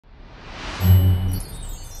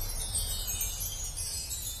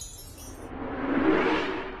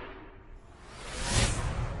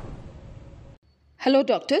Hello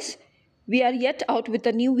doctors, we are yet out with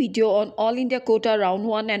a new video on All India Quota Round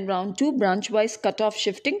 1 and Round 2 branch-wise cutoff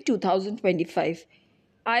shifting 2025.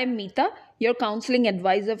 I am Meeta, your counseling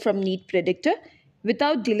advisor from NEET Predictor.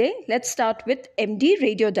 Without delay, let's start with MD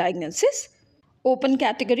Radio Diagnosis. Open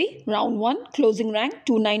category, Round 1, closing rank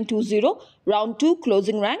 2920, Round 2,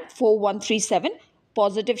 closing rank 4137,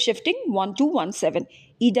 positive shifting 1217.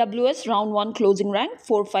 EWS Round 1 closing rank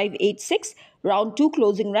 4586, Round 2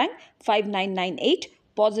 closing rank 5998,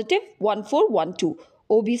 positive 1412.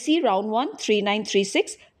 OBC Round 1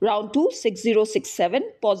 3936, Round 2 6067,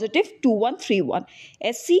 positive 2131.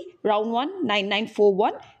 SC Round 1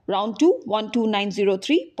 9941, Round 2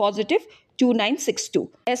 12903, positive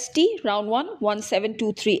 2962. ST Round 1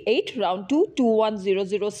 17238, Round 2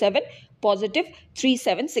 21007, positive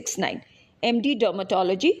 3769. MD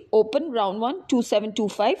Dermatology, Open Round 1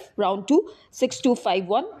 2725, Round 2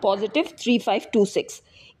 6251, positive 3526.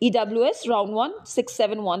 EWS Round 1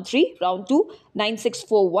 6713, Round 2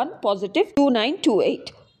 9641, positive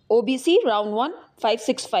 2928. OBC Round 1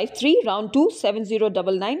 5653, Round 2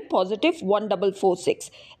 7099, positive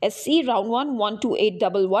 1446. SC Round 1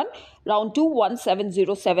 12811, Round 2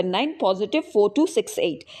 17079, positive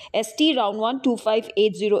 4268. ST Round 1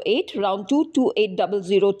 25808, Round 2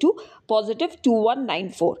 28002, positive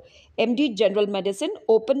 2194. MD General Medicine,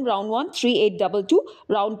 Open Round 1 3822,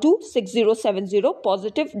 Round 2 6070,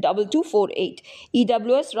 positive 2248.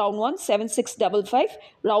 EWS Round 1 7655,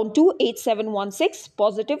 Round 2 8716,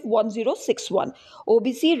 positive 1061.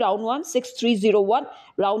 OBC Round 1 6301,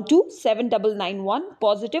 Round 2 7991,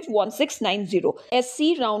 positive 1690.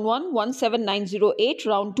 SC Round 1 17908,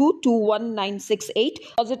 Round 2 21968,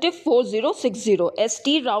 positive 4060.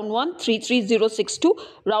 ST Round 1 33062,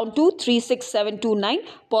 Round 2 36729,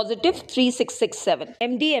 positive 3667.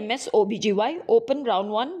 MDMS OBGY, Open Round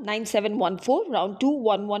 1 9714, Round 2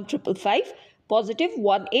 11555, positive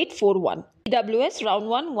 1841. EWS Round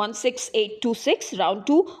 1 16826, Round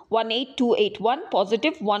 2 18281,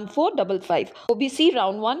 positive 1455. OBC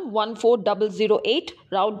Round 1 14008,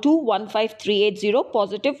 Round 2 15380,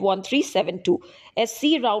 positive 1372.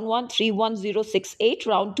 SC Round 1 31068,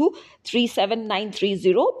 Round 2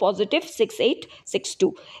 37930, positive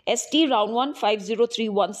 6862. ST Round 1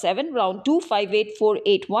 50317, Round 2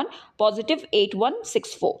 58481, positive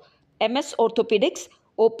 8164. MS Orthopedics,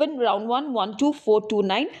 Open Round 1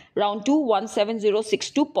 12429, Round 2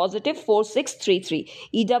 17062, positive 4633.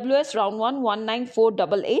 EWS Round 1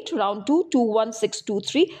 19488, Round 2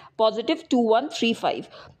 21623, positive 2135.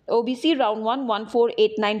 OBC Round 1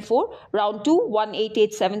 14894, Round 2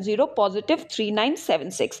 18870, positive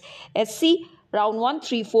 3976. SC Round 1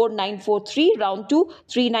 34943, Round 2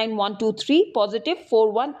 39123, positive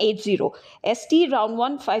 4180. ST Round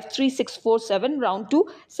 1 53647, Round 2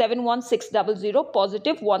 71600,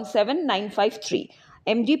 positive 17953.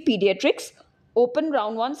 MD Pediatrics, Open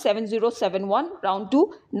Round 1 7071, Round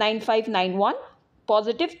 2 9591,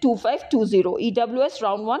 positive 2520. EWS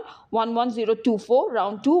Round 1 11024,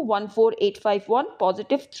 Round 2 14851,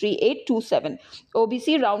 positive 3827.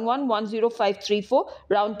 OBC Round 1 10534,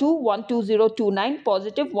 Round 2 12029,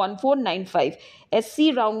 positive 1495.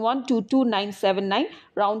 SC Round 1 22979,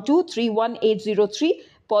 Round 2 31803,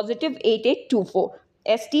 positive 8824.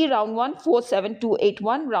 ST Round 1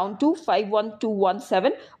 47281, Round 2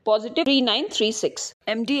 51217, positive 3936.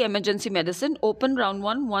 MD Emergency Medicine, Open Round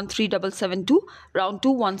 1 13772, Round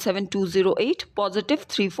 2 17208, positive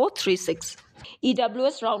 3436.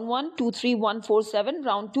 EWS Round 1 23147,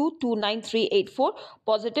 Round 2 29384,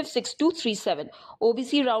 positive 6237.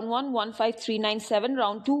 OBC Round 1 15397,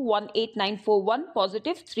 Round 2 18941,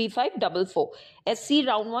 positive 3544. SC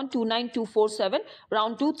Round 1 29247,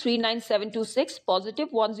 Round 2 39726, positive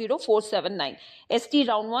 10479. ST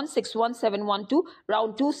Round 1 61712,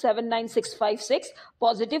 Round 2 79656,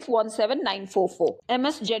 positive 17944.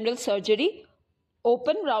 MS General Surgery,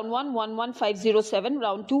 Open Round 1 11507,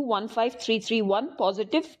 Round 2 15331,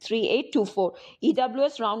 positive 3824.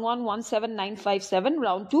 EWS Round 1 17957,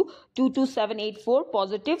 Round 2 22784,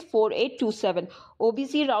 positive 4827.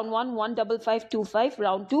 OBC Round 1 15525,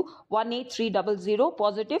 Round 2 18300,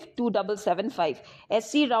 positive 2775.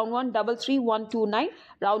 SC Round 1 33129,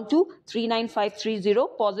 Round 2 39530,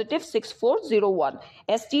 positive 6401.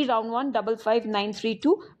 ST Round 1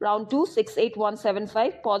 55932, Round 2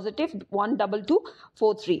 68175, positive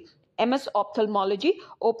 12243. MS Ophthalmology,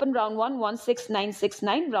 Open Round 1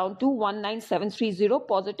 16969, Round 2 19730,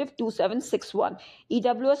 positive 2761.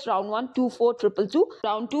 EWS Round 1 24222,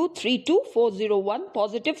 Round 2 32401,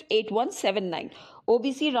 positive 8179.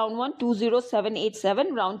 OBC Round 1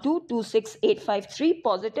 20787, Round 2 26853,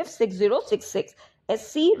 positive 6066.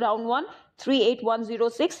 SC Round 1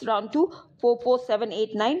 38106, round 2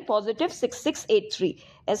 44789, positive 6683.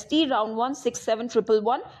 ST round 1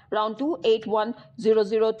 67111, round 2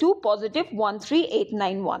 81002, positive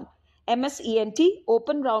 13891. MSENT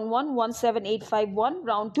open round 1 17851,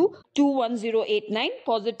 round 2 21089,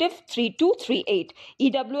 positive 3238.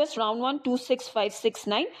 EWS round 1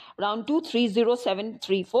 26569, round 2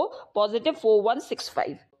 30734, positive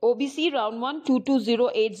 4165. OBC round 1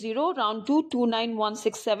 22080, round 2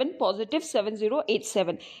 29167, positive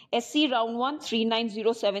 7087. SC round 1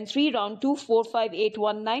 39073, round 2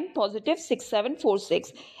 45819, positive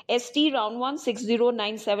 6746. ST round 1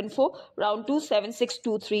 60974, round 2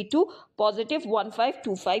 76232, positive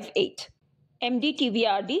 15258. MD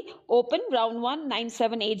TVRD open round 1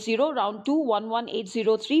 9780, round 2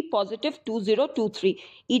 11803, positive 2023.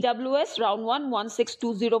 EWS round 1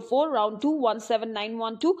 16204, round 2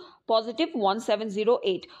 17912, positive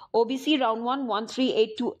 1708. OBC round 1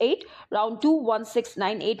 13828, round 2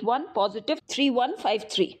 16981, positive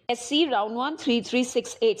 3153. SC round 1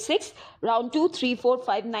 33686, round 2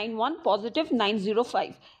 34591, positive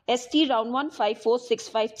 905. ST round 1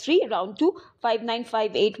 54653, round 2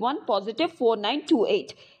 59581, positive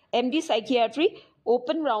 4928. MD Psychiatry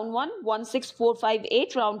open round 1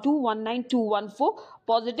 16458, round 2 19214,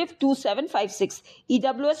 positive 2756.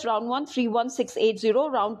 EWS round 1 31680,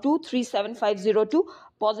 round 2 37502,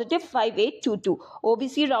 positive 5822.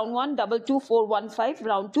 OBC round 1 22415,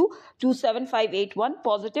 round 2 27581,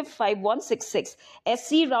 positive 5166.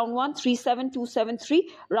 SC round 1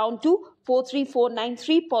 37273, round 2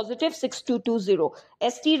 43493, positive 6220.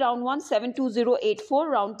 ST round 1 72084,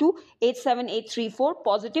 round 2 87834,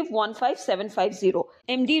 positive 15750.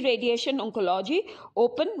 MD Radiation Oncology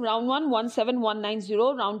open round 1 17190,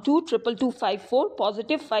 round 2 22254,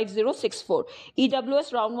 positive 5064.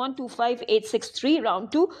 EWS round 1 25863,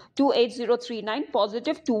 round 2 28039,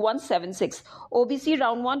 positive 2176. OBC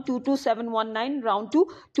round 1 22719, round 2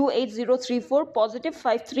 28034, positive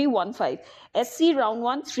 5315. SC round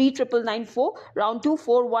 1 3994, round 2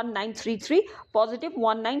 41933, positive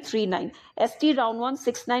 1939. ST round 1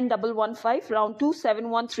 69115, round 2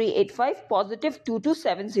 71385, positive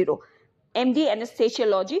 2270. MD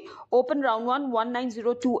Anesthesiology open round 1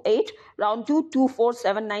 19028, round 2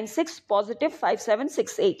 24796, positive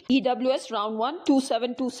 5768. EWS round 1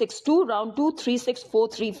 27262, round 2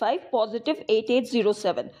 36435, positive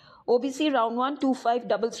 8807. OBC round 1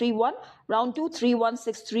 25331, round 2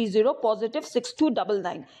 31630, positive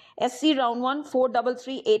 6299. SC round 1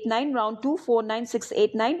 43389, round 2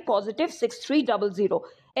 49689, positive 6300.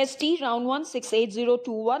 ST round 1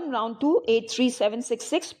 68021, round 2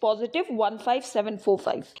 83766, positive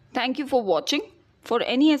 15745. Thank you for watching. For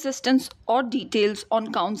any assistance or details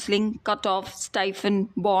on counselling, cutoff, stipend,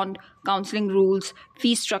 bond, counselling rules,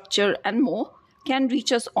 fee structure and more, can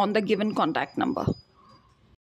reach us on the given contact number.